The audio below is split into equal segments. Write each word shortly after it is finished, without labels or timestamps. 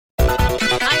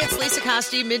Lisa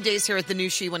Costi, middays here at the new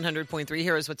She 100.3.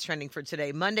 Here is what's trending for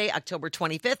today, Monday, October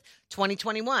 25th,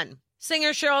 2021.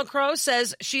 Singer Sheryl Crow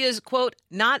says she is, quote,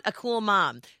 not a cool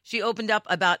mom. She opened up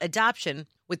about adoption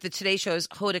with the Today Show's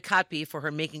Hoda Kotb for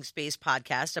her Making Space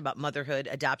podcast about motherhood,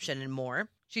 adoption, and more.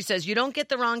 She says, you don't get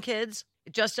the wrong kids.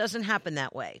 It just doesn't happen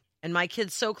that way. And my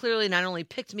kids so clearly not only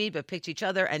picked me, but picked each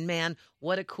other. And man,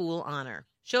 what a cool honor.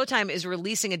 Showtime is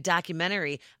releasing a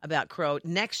documentary about Crow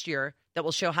next year that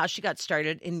will show how she got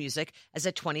started in music as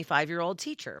a 25-year-old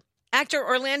teacher. Actor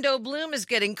Orlando Bloom is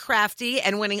getting crafty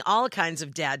and winning all kinds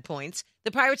of dad points.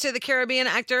 The Pirates of the Caribbean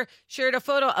actor shared a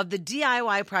photo of the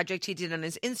DIY project he did on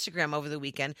his Instagram over the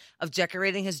weekend of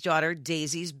decorating his daughter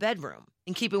Daisy's bedroom.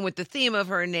 In keeping with the theme of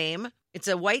her name, it's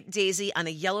a white daisy on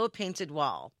a yellow painted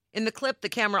wall. In the clip, the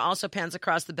camera also pans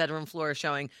across the bedroom floor,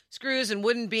 showing screws and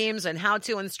wooden beams and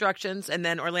how-to instructions. And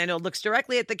then Orlando looks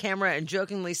directly at the camera and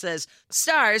jokingly says,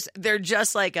 stars, they're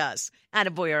just like us.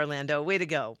 Attaboy, Orlando. Way to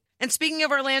go. And speaking of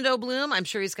Orlando Bloom, I'm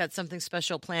sure he's got something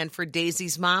special planned for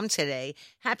Daisy's mom today.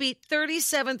 Happy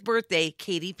 37th birthday,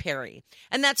 Katy Perry.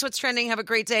 And that's what's trending. Have a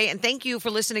great day. And thank you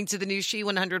for listening to the new She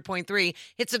 100.3.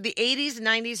 Hits of the 80s,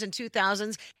 90s, and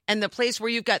 2000s. And the place where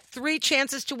you've got 3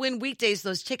 chances to win weekdays,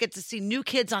 those tickets to see New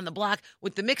Kids on the Block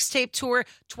with the Mixtape Tour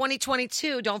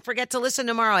 2022. Don't forget to listen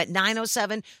tomorrow at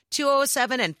 9:07,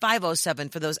 2:07, and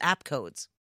 5:07 for those app codes.